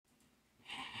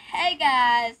Hey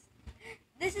guys,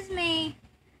 this is me,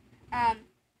 Alan,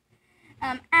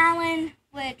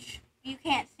 which you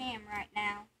can't see him right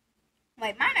now.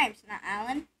 Wait, my name's not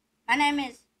Alan. My name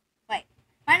is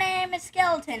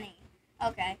Skeletony.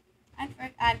 Okay,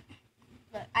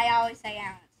 look, I always say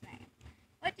Alan's name.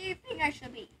 What do you think I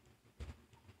should be?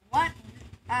 What,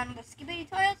 the skibidi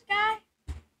toilets guy?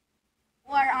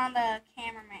 Or on the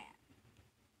cameraman?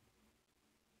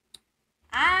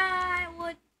 I'm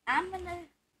gonna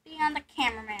be on the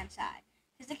cameraman side.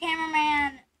 Because the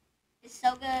cameraman is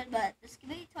so good, but the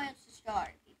skibidi toilets destroy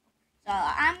people. So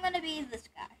I'm gonna be this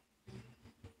guy.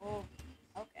 Oh,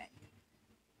 okay.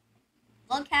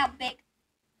 Look how big.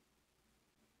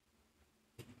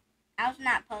 I was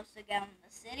not supposed to go in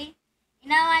the city. You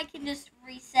know, I can just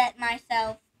reset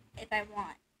myself if I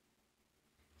want.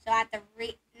 So I have to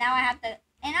now I have to,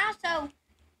 and also,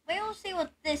 we will see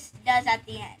what this does at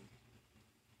the end.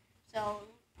 So,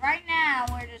 right now,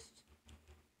 we're just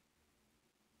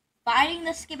fighting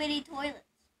the skibidi toilets.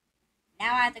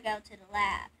 Now I have to go to the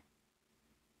lab.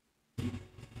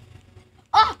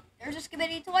 Oh! There's a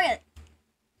skibidi toilet.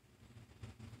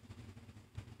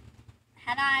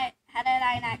 How did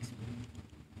I next?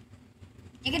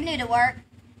 You can do the work.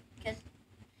 Because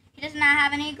he does not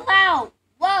have any glow.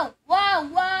 Whoa, whoa,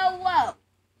 whoa, whoa.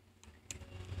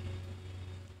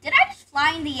 Did I just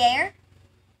fly in the air?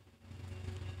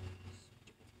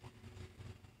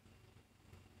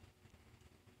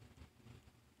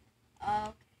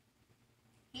 Okay.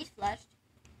 He's flushed.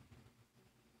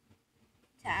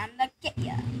 Time to get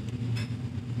ya.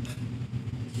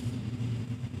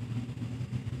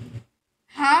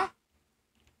 Huh?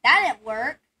 That didn't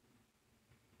work.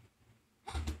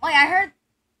 Wait, I heard.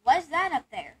 What's that up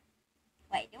there?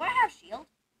 Wait, do I have a shield?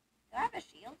 Do I have a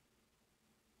shield?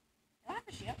 Do I have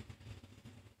a shield?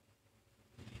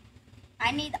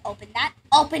 I need to open that.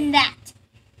 Open that!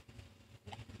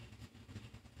 No.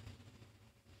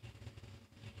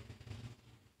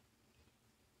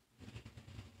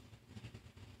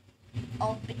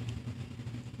 Open.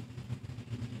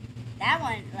 That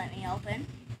one let me open.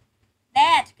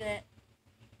 That's good.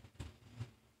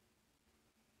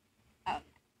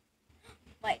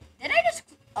 Wait, did I just...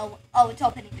 Oh, it's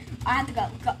opening. I have to go.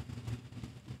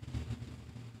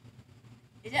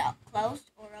 Is it closed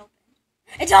or open?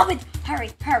 It's open! Hurry.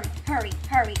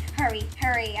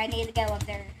 I need to go up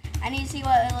there. I need to see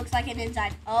what it looks like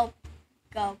inside. Oh,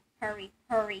 go. Hurry.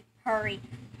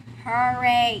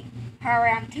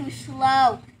 I'm too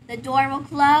slow. The door will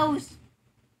close.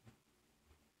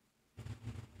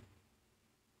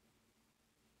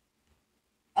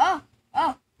 Oh.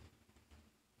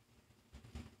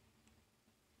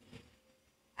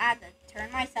 I have to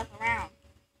turn myself around.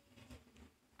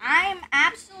 I'm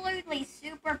absolutely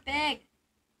super big.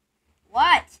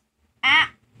 What?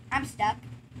 Ah, I'm stuck.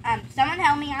 Someone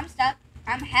help me. I'm stuck.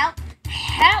 Help.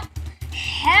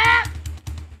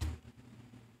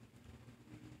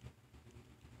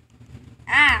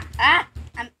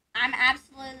 I'm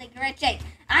absolutely glitching.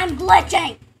 I'm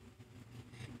glitching.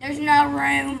 There's no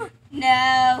room.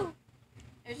 No.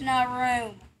 There's no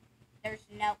room. There's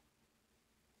no.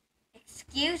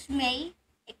 Excuse me.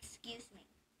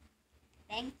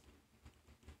 Thank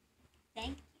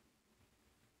you.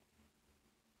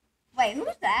 Wait,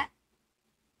 who's that?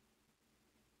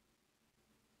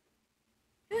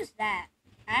 Who's that?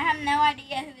 I have no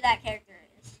idea who that character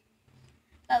is.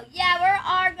 So yeah, we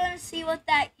are going to see what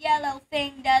that yellow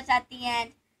thing does at the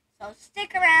end. So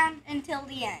stick around until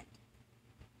the end.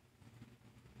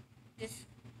 Just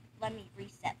let me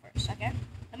reset for a second.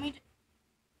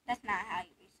 That's not how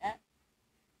you reset.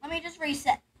 Let me just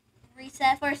reset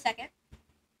for a second.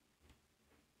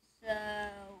 So,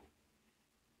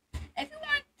 if you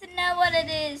want to know what it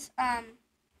is,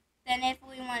 then if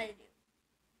we want to do,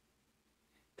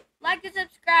 like and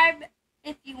subscribe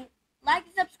if you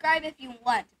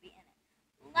want to be in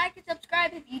it. Like and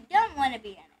subscribe if you don't want to be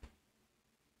in it.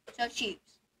 So choose.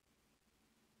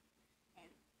 In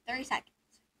 3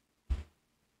 seconds.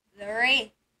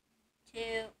 3, 2,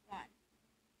 1.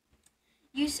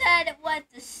 You said what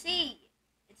to see.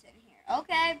 It's in here.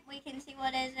 Okay, we can see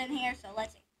what is in here, so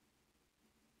let's see.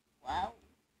 Whoa.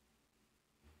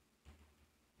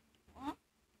 What?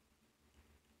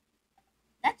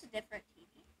 That's a different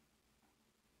TV.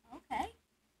 Okay.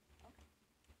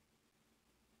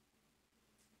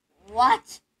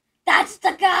 What? That's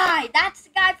the guy! That's the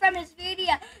guy from his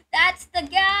video! That's the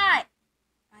guy!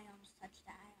 I almost touched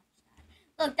that.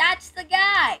 Look, that's the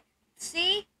guy!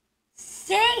 See?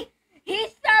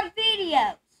 He's from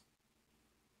videos!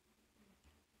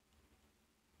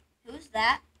 Who's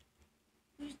that?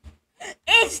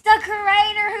 It's the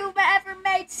creator who ever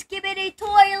made Skibidi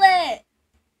Toilet!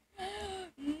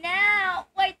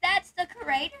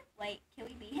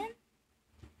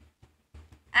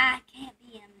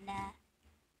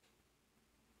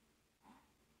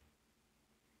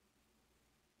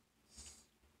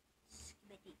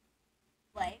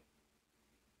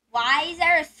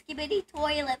 skibidi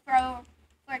toilet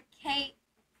for K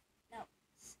no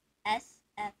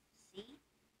SFC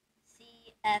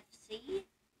CFC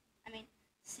I mean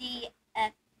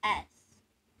CFS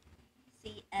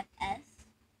CFS.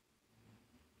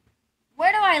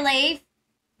 Where do I leave?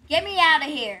 Get me out of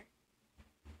here.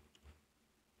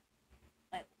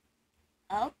 Wait.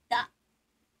 Oh,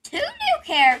 two new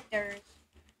characters.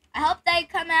 I hope they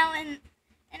come out and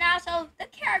also the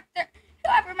character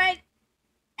whoever made,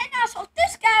 and also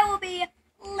this guy will be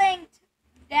linked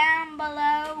down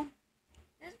below.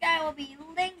 This guy will be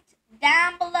linked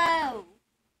down below.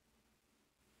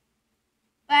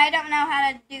 But I don't know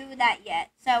how to do that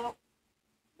yet. So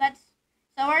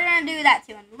we're gonna do that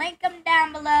to him. Link him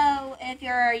down below if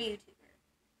you're a YouTuber.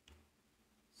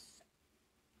 So.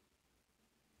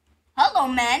 Hello,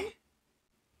 men.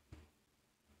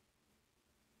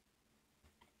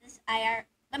 This IR.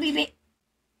 Let me be.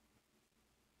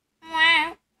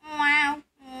 Wow, wow,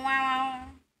 wow.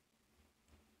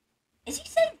 Is he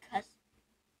saying cuss?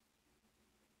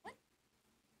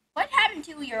 What happened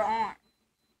to your arm?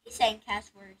 He's saying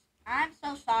cuss words. I'm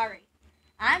so sorry.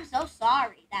 I'm so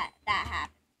sorry that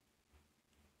happened.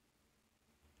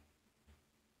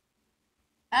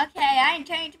 Okay, I ain't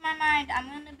changed my mind. I'm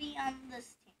gonna be on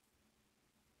this team.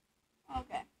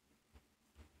 Okay.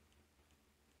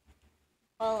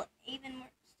 Well, even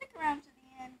more, stick around to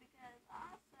the end because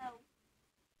also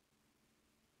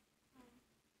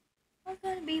we're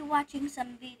gonna be watching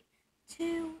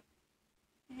two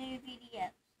new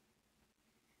videos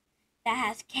that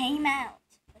has came out.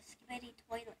 The skibidi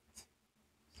toilet.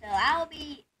 So I'll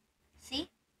be, see,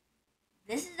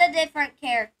 this is a different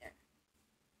character.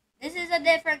 This is a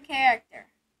different character.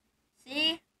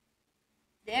 See?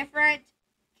 Different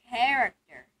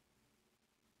character.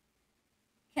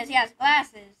 Because he has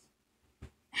glasses,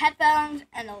 headphones,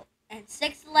 and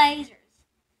 6 lasers,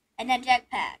 and a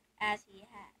jetpack, as he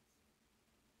has.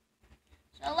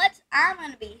 So I'm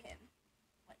going to be him.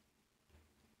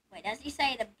 Wait, does he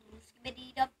say the blue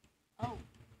skibidi dub? Oh.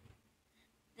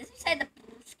 Does he say the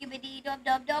skibidi dub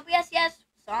dub dub? Yes,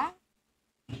 song?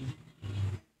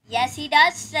 Yes, he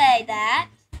does say that.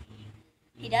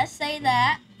 He does say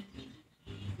that.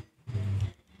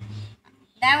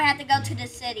 Now we have to go to the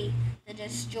city to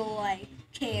destroy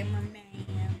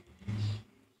Cameraman.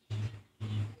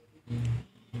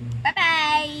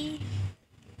 Bye-bye.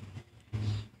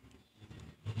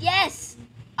 Yes.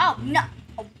 Oh, no.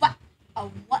 Oh, what?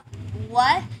 Oh, what?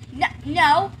 What? No,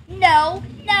 no, no,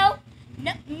 no.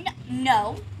 No, no,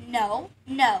 no, no,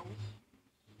 no.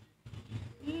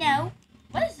 No.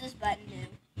 What does this button do?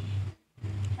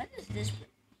 What does this?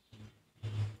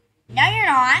 No, you're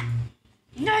not.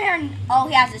 No, you're. Oh,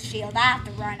 he has a shield. I have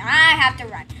to run. I have to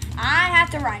run. I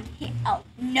have to run. Oh,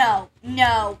 no,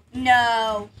 no,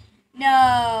 no,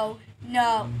 no,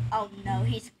 no. Oh, no.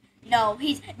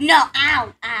 No.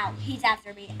 Ow, ow. He's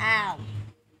after me. Ow.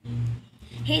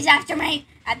 He's after me.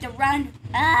 I have to run.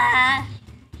 I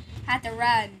have to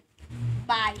run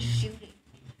by shooting.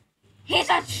 He's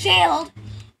a shield.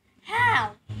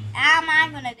 How am I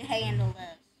going to handle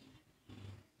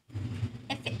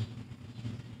this?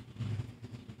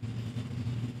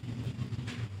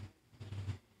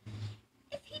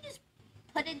 If he just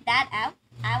put that out,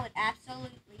 I would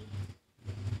absolutely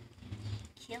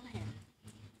kill him.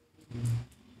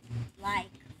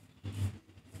 Like,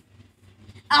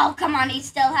 oh, come on, he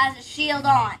still has a shield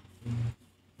on.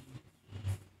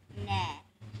 Nah.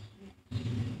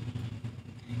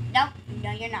 Nope,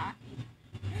 no, you're not.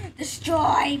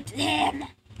 Destroy him.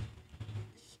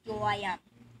 Destroy him.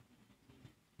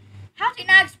 How's he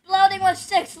not exploding with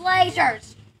 6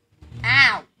 lasers?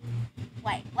 Ow.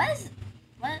 Wait, what's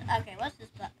this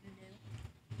button do?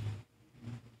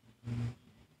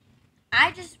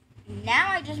 I just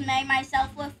made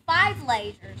myself with 5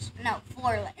 lasers. No,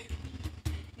 4 lasers.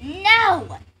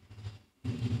 No!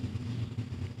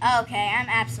 Okay, I'm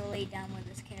absolutely done with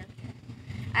this character.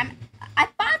 I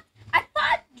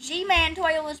thought G-Man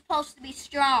Toy was supposed to be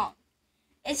strong.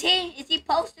 Is he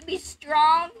supposed to be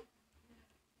strong?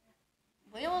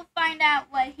 We will find out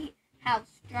how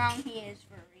strong he is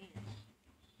for real.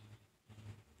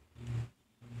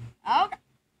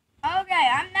 Okay,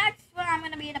 I'm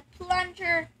gonna be the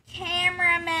plunger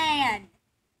cameraman.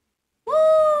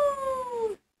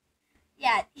 Woo!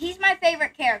 Yeah, he's my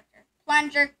favorite character.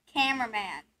 Plunger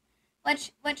cameraman.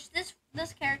 Which this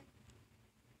character.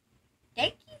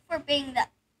 Thank you for being the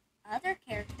other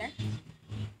character.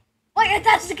 Wait,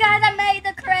 that's the guy that made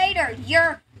the crater.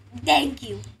 Thank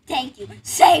you.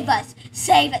 Save us.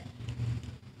 Save it.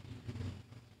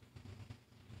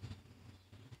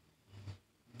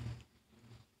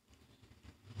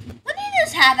 What did you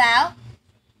just have out?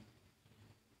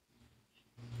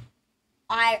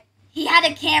 He had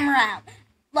a camera out.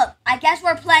 Look, I guess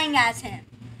we're playing as him.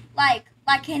 Like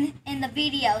in the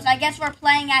videos. I guess we're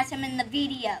playing as him in the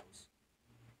videos.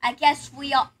 I guess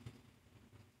we're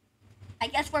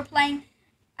playing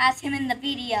as him in the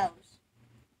videos.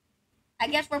 I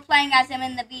guess we're playing as him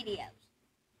in the videos.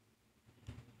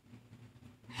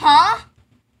 Huh?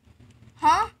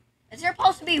 Huh? Is there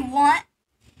supposed to be one?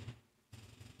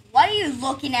 What are you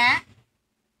looking at?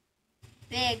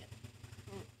 Big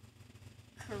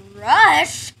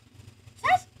crush?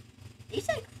 Did he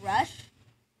say crush?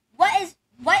 What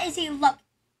is he look?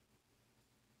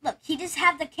 Look, he just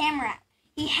had the camera out.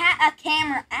 He had a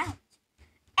camera out.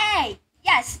 Hey,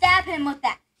 yeah, stab him with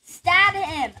that. Stab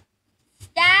him.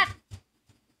 Stab.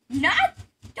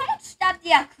 Don't stab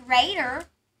the creator,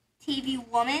 TV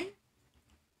woman.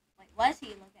 Wait, what is he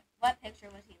looking at? What picture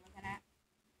was he looking at?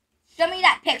 Show me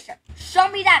that picture. Show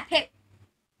me that pic.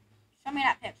 Show me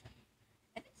that picture.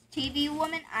 If it's TV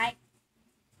woman,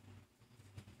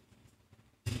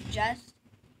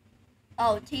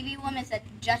 TV woman said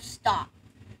just stop.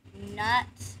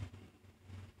 Nuts.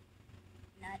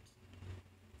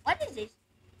 What is this?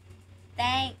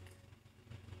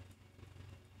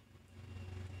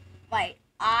 Wait,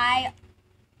 I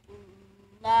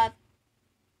love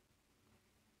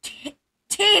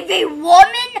TV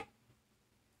woman?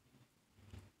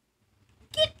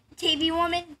 Get TV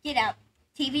woman, get out.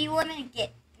 TV woman,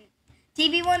 get.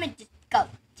 TV woman, just go.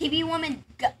 TV woman,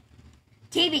 go.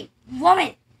 TV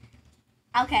woman.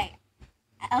 Okay.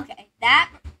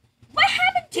 What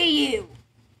happened to you?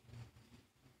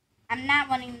 I'm not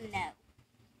wanting to know.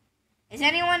 Is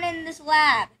anyone in this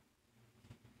lab?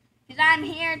 Because I'm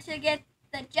here to get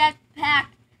the jetpack.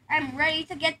 I'm ready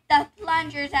to get the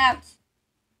plungers out.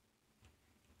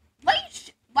 Why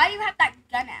do you have that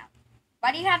gun out?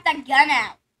 Why do you have that gun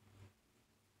out?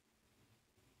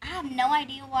 I have no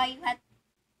idea why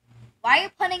are you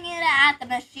putting it at the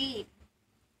machine?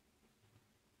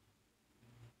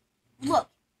 Look,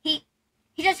 he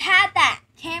just had that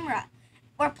camera.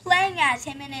 We're playing as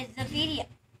him in the video.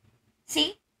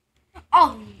 See?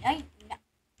 Oh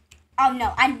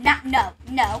no, I'm not.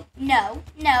 No.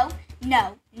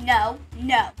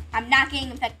 I'm not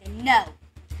getting infected. No,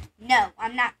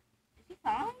 I'm not. Is he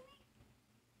following me?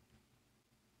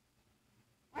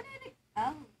 Where did it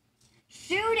go?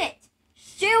 Shoot it!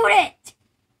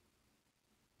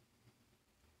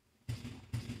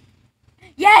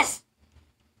 Yes!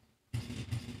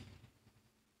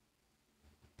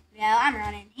 No, I'm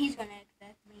running. He's gonna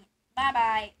expect me.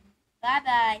 Bye-bye.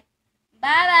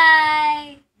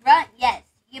 Run. Yes,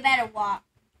 you better walk.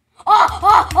 Oh!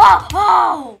 Whoa!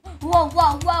 Ow! Whoa!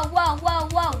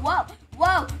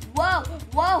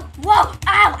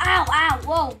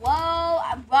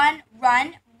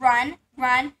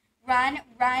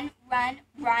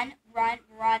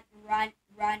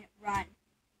 Run.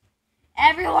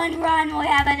 Everyone run, we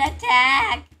have an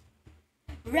attack.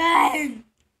 Run.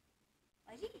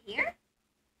 Was he here?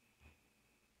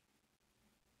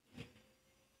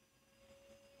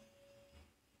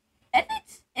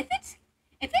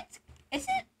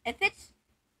 If it's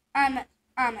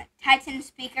Titan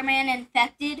Speakerman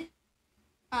infected,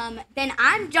 then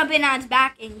I'm jumping on his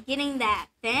back and getting that.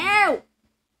 There.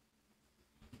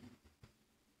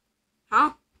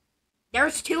 Huh?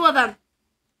 There's two of them.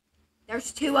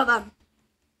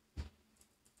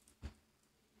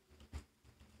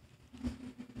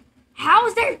 How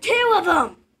is there two of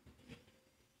them?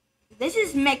 This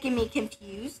is making me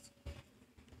confused.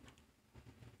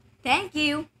 Thank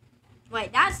you.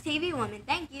 Wait, that's TV woman.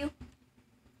 Thank you.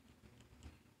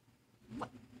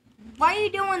 Why are you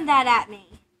doing that at me?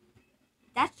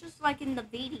 That's just like in the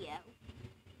video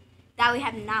that we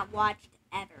have not watched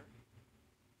ever.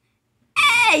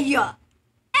 Hey!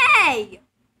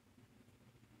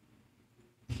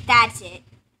 That's it.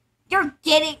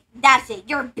 That's it.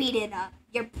 You're beaten up.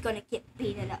 You're gonna get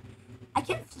beaten up. I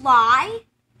can fly.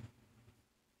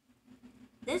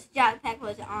 This jetpack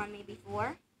wasn't on me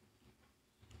before.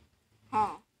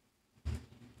 Huh.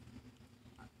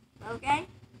 Okay.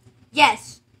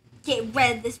 Yes. Get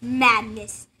rid of this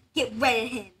madness. Get rid of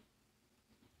him.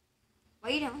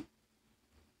 What are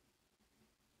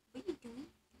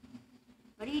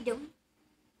you doing?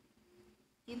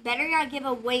 You better not give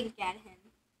a wink at him.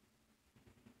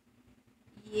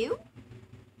 You?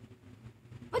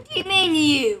 What do you mean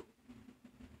you?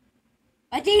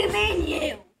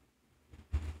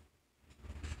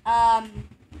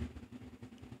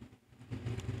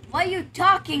 What are you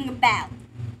talking about?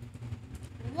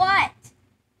 What?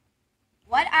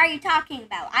 What are you talking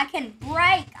about? I can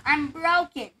break. I'm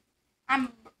broken.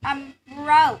 I'm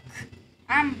broke.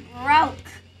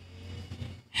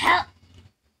 Help.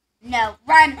 No,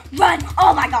 run, run!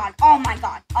 Oh my god, oh my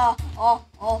god. Oh.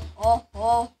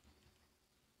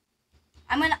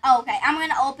 Okay, I'm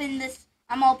gonna open this.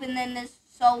 I'm opening this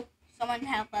so someone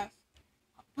help us.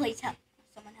 Please help.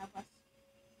 Someone help us.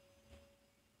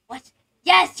 What?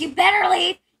 Yes, you better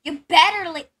leave. You better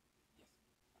leave.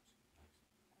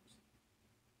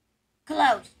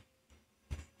 Close.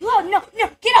 Whoa, no,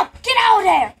 get up, get out of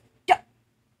there.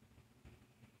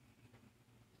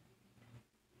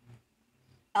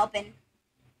 Open.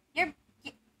 Get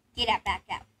out, back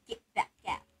out. Get back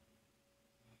out.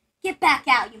 Get back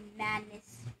out, you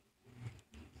madness.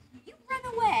 You run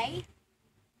away.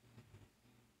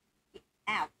 Get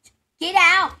out. Get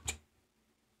out.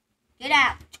 Get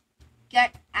out.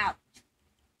 Get out.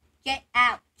 Get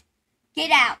out.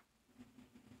 Get out.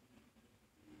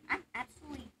 I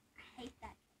hate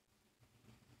that.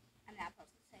 I'm not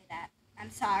supposed to say that. I'm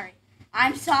sorry.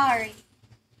 I'm sorry.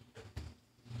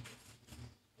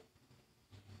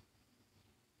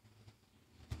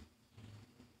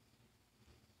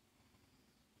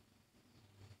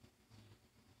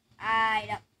 I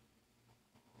don't.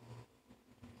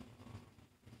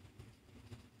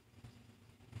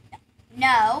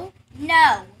 No.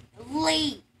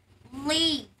 Leave.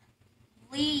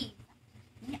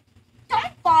 No.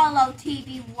 Don't follow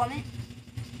TV woman.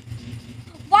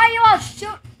 Why are you all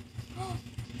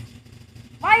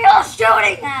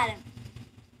shooting at him?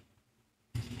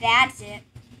 That's it.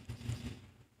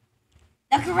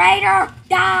 The creator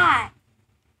died.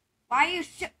 Why are you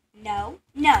No,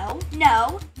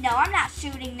 I'm not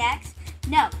shooting next.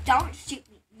 No, don't shoot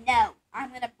me. No,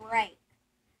 I'm gonna break.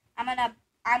 I'm gonna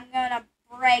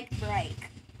break.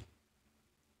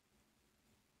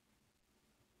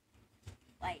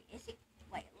 Wait, what is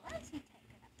he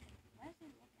taking up? What is he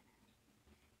looking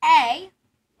at?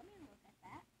 Let me look at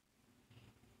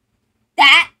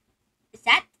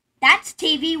that. That's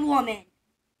TV woman.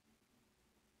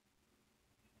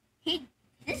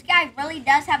 This guy really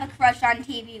does have a crush on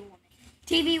TV woman.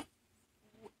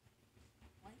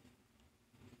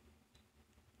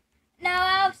 No,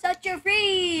 I'll set you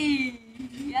free.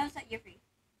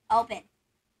 Open.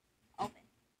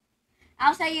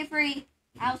 I'll set you free.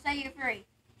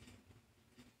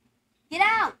 Get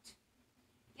out.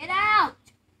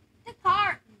 The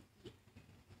car.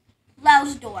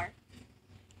 Close door.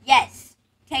 Yes.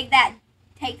 Take that.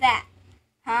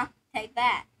 Huh? Take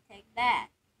that.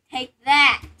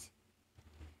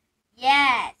 Yes.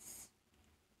 Yes.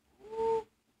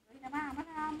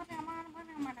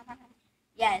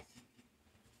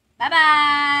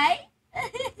 Bye-bye.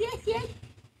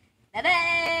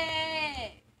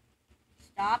 Bye-bye.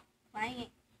 Stop playing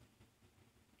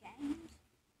games.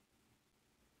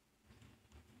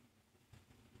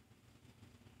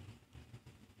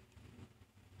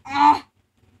 Oh.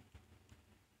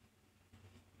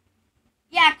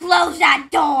 Yeah, close that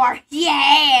door.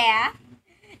 Yeah.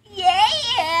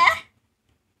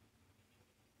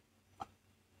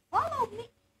 Follow me.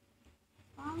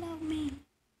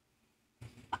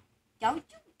 Don't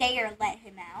you dare let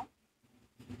him out.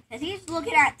 Because he's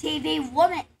looking at TV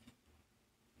woman.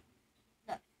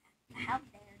 Look, how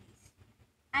dare he.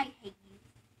 I hate you.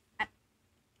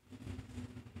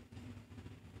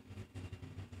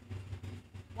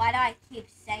 Why do I keep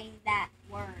saying that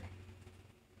word?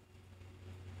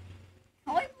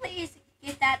 Can we please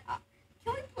get that off?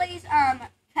 Can we please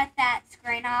cut that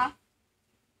screen off?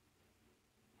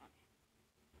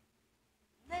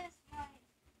 This might.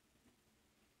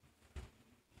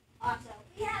 Also,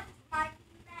 we have my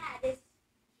maddest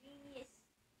genius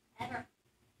ever.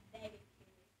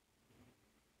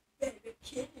 Baby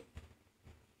kitty.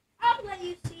 I'll let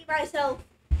you see myself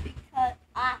because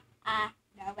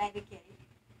no, baby kitty.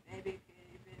 Baby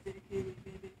kitty.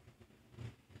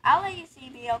 I'll let you see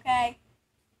me, okay?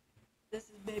 This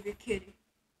is baby kitty.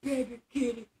 Baby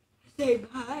kitty. Say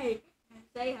hi.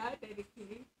 Say hi, baby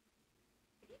kitty.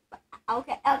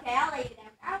 Okay, I'll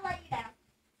let you down.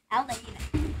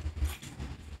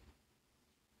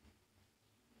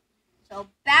 So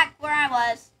back where I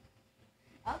was.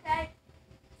 Okay.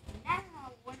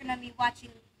 Now we're gonna be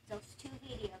watching those two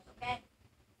videos, okay?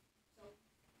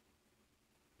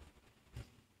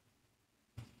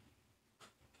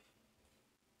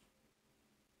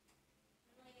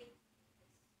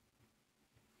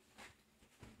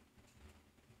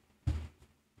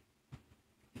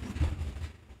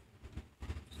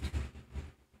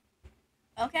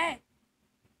 Okay.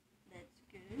 Let's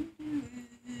go do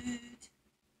it.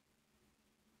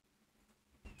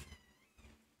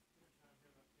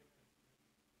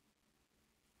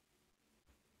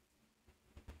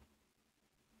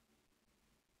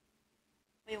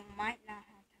 We might not have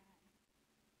time.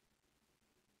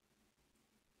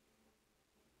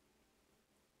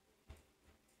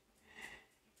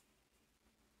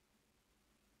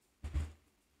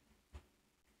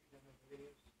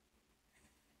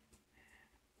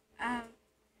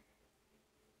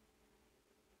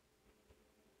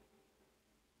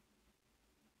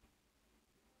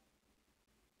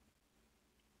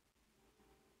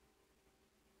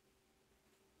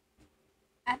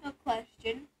 I have a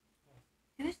question.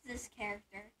 Who's this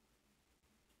character?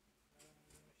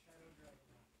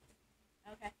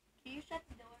 Okay. Can you shut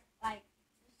the door? Like,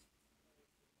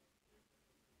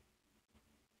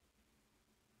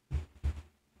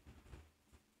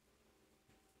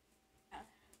 uh,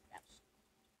 that was so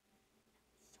close.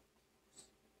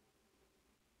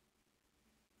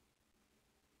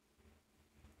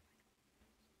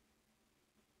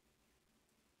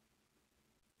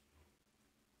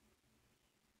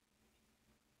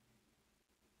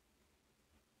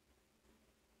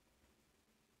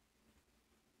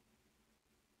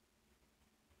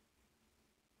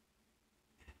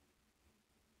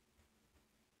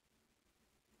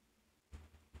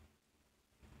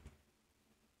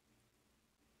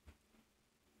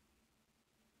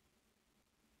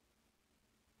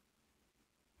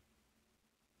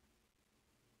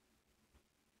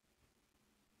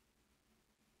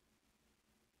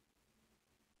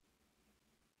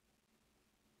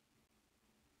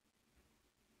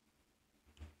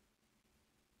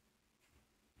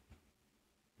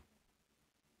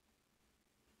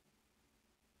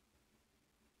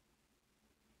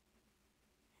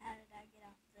 How did I get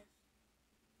off this?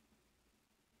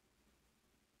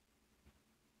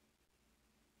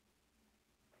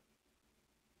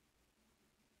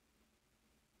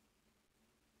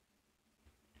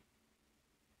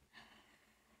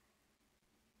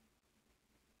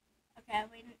 Okay,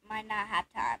 we might not have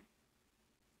time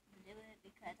to do it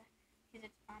because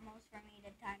it's almost for me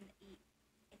to time to eat.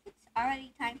 If it's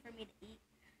already time for me to eat,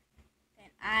 then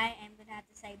I am gonna have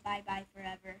to say bye bye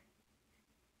forever.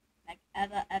 Like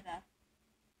ever ever.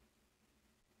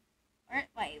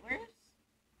 Wait,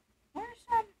 where's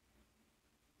some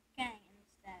games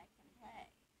that I can play?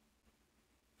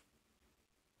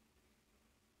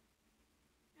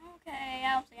 Okay,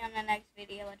 I'll see you on the next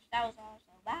video, which that was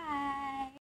also bye.